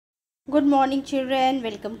Good morning children,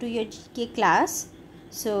 welcome to your GK class.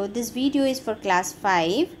 So this video is for class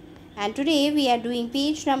 5 and today we are doing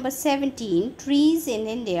page number 17 trees in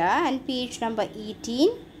India and page number 18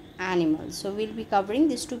 animals. So we'll be covering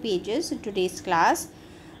these two pages in today's class.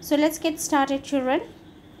 So let's get started children.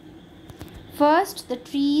 First, the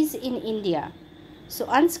trees in India. So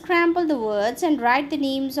unscramble the words and write the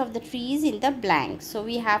names of the trees in the blank. So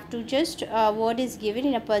we have to just word is given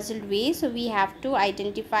in a puzzled way. So we have to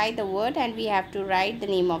identify the word and we have to write the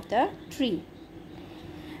name of the tree.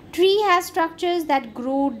 Tree has structures that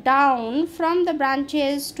grow down from the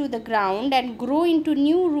branches to the ground and grow into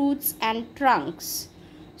new roots and trunks.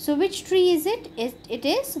 So which tree is it? It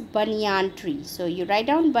is banyan tree. So you write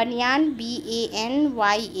down banyan,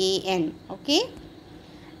 B-A-N-Y-A-N. Okay.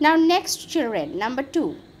 Now next children, number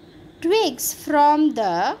 2. Twigs from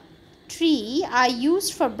the tree are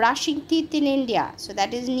used for brushing teeth in India. So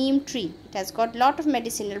that is neem tree. It has got lot of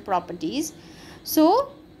medicinal properties.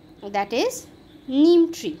 So that is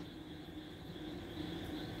neem tree.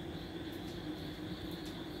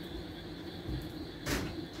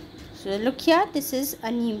 So look here, this is a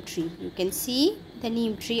neem tree. You can see the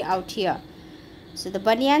neem tree out here. So the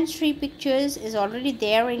banyan tree pictures is already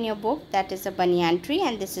there in your book. That is a banyan tree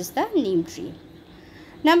and this is the neem tree.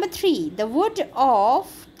 Number 3. The wood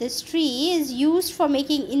of this tree is used for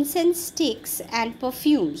making incense sticks and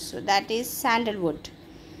perfumes. So that is sandalwood.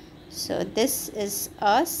 So this is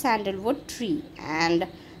a sandalwood tree and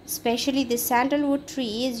especially the sandalwood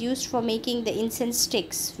tree is used for making the incense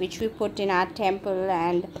sticks which we put in our temple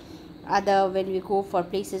and other when we go for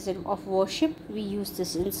places of worship. We use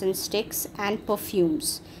this incense sticks and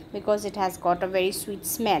perfumes because it has got a very sweet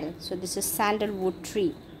smell. So this is sandalwood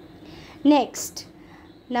tree. Next,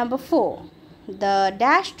 number 4. The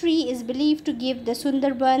dash tree is believed to give the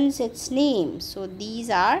Sundarbans its name. So these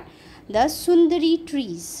are the Sundari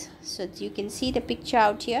trees. So you can see the picture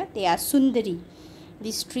out here. They are Sundari.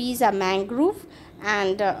 These trees are mangrove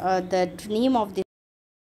and the name of this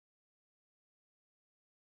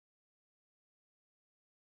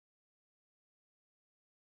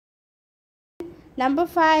Number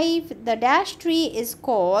 5. The dash tree is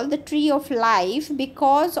called the tree of life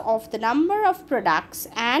because of the number of products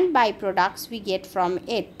and byproducts we get from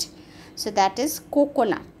it. So that is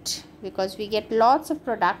coconut because we get lots of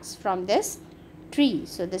products from this tree.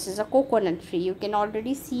 So this is a coconut tree. You can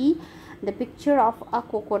already see the picture of a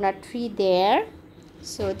coconut tree there.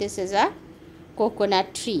 So this is a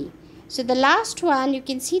coconut tree. So the last one, you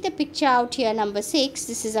can see the picture out here, number 6.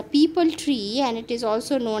 This is a peepal tree and it is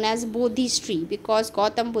also known as Bodhi's tree because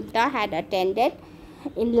Gautam Buddha had attended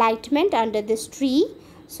enlightenment under this tree.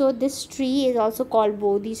 So this tree is also called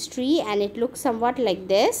Bodhi's tree and it looks somewhat like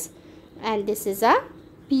this. And this is a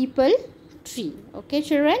peepal tree. Okay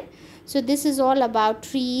children. So this is all about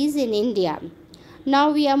trees in India.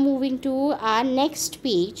 Now we are moving to our next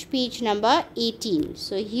page, page number 18.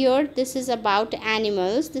 So here this is about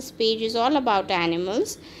animals. This page is all about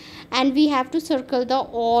animals and we have to circle the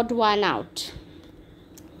odd one out.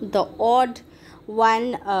 The odd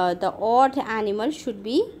one, the odd animal should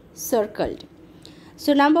be circled.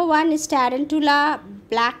 So number 1 is tarantula,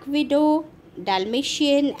 black widow,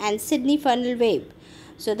 Dalmatian and Sydney funnel web.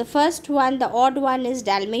 So the first one, the odd one is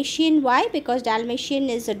Dalmatian. Why? Because Dalmatian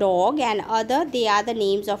is a dog and they are the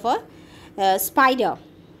names of a spider.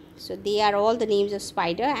 So they are all the names of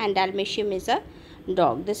spider and Dalmatian is a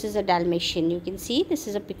dog. This is a Dalmatian. You can see this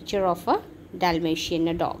is a picture of a Dalmatian,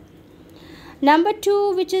 a dog. Number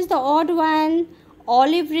 2, which is the odd one,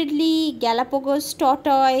 olive ridley, Galapagos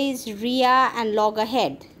tortoise, rhea and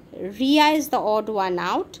loggerhead. Rhea is the odd one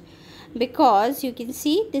out because you can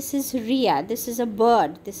see this is rhea. This is a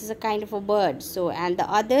bird. This is a kind of a bird. So and the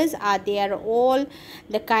others they are all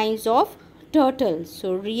the kinds of turtles.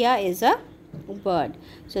 So rhea is a bird.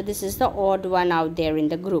 So this is the odd one out there in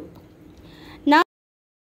the group. Now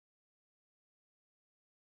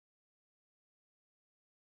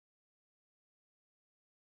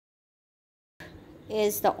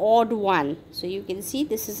is the odd one. So you can see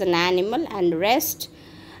this is an animal and rest,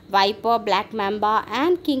 viper, black mamba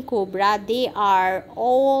and king cobra, they are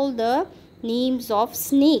all the names of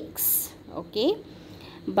snakes. Okay,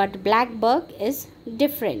 but black bug is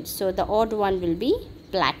different. So the odd one will be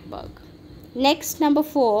black bug. Next, number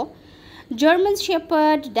 4, German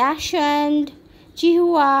shepherd, dachshund,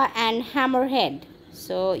 chihuahua and hammerhead.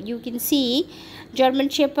 So you can see German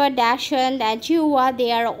shepherd, dachshund and chihuahua,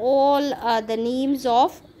 they are all the names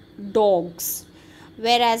of dogs,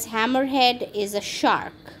 whereas hammerhead is a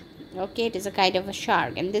shark. Okay, it is a kind of a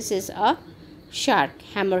shark and this is a shark,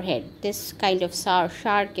 hammerhead. This kind of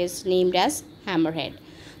shark is named as hammerhead.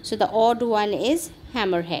 So the odd one is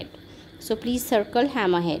hammerhead. So please circle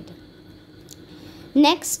hammerhead.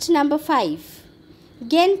 Next, number 5.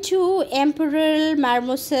 Gentoo Emperor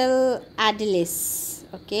Marmoset Aedilis.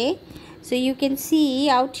 Okay, so you can see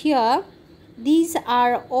out here, these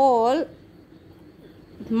are all,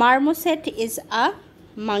 marmoset is a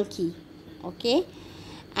monkey, okay,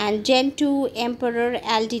 and Gentoo Emperor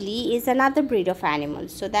Aedilis is another breed of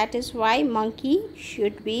animals. So that is why monkey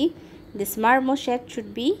should be, this marmoset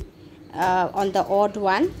should be on the odd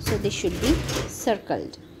one, so they should be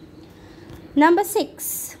circled. Number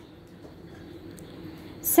 6.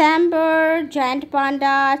 Sambar, giant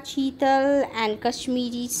panda, cheetal and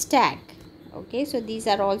Kashmiri stag. Okay, so these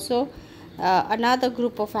are also another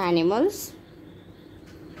group of animals.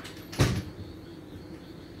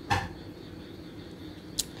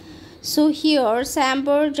 So here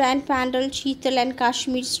sambar, giant panda, cheetal and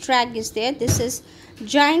Kashmiri stag is there. This is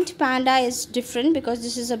giant panda is different because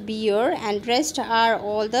this is a bear, and rest are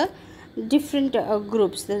all the different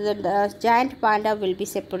groups. The giant panda will be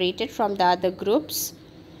separated from the other groups.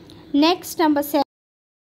 Next, number 7.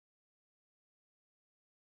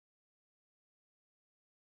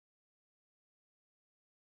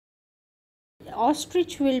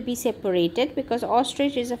 Ostrich will be separated because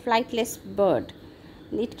ostrich is a flightless bird.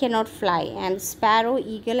 It cannot fly, and sparrow,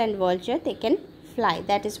 eagle and vulture, they can fly.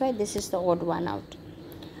 That is why this is the odd one out.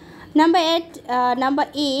 Number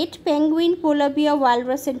 8, penguin, polar bear,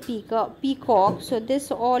 walrus and peacock. So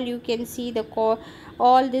this all you can see,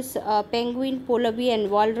 all this penguin, polar bear and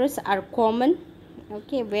walrus are common,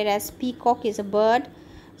 okay, whereas peacock is a bird,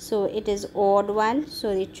 so it is odd one, so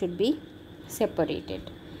it should be separated.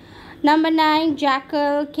 Number 9,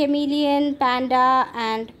 jackal, chameleon, panda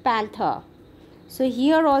and panther. So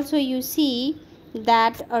here also you see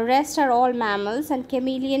that rest are all mammals and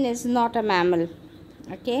chameleon is not a mammal,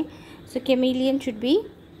 okay, so chameleon should be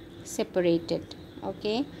separated.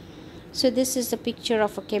 Okay, so this is the picture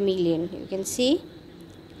of a chameleon. You can see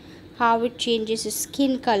how it changes its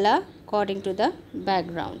skin color according to the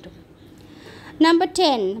background. Number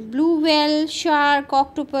 10, blue whale, shark,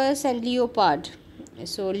 octopus and leopard.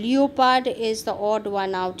 So leopard is the odd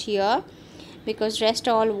one out here because rest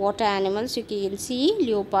are all water animals. You can see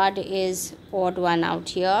leopard is odd one out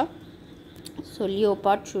here, so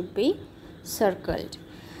leopard should be circled.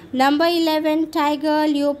 Number 11, tiger,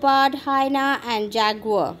 leopard, hyena and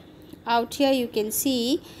jaguar. Out here you can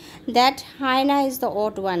see that hyena is the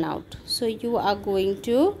odd one out, so you are going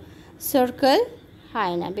to circle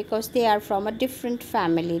hyena because they are from a different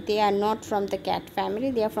family. They are not from the cat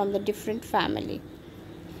family, they are from the different family.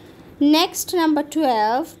 Next, number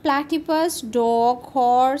 12, platypus, dog,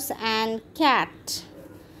 horse and cat.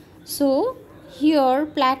 So here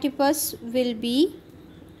platypus will be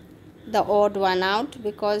the odd one out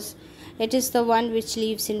because it is the one which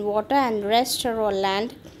lives in water and rest are all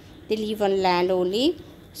land. They live on land only.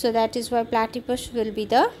 So that is why platypus will be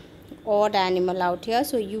the odd animal out here.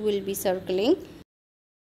 So you will be circling.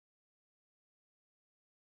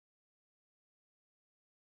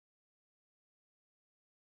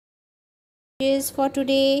 Is for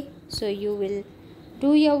today, so you will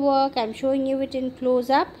do your work. I'm showing you it in close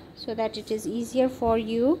up so that it is easier for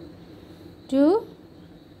you to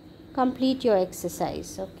complete your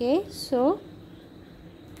exercise. Okay, so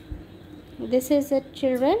this is it,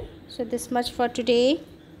 children. So this much for today.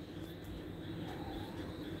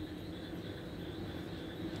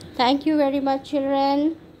 Thank you very much,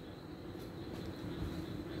 children.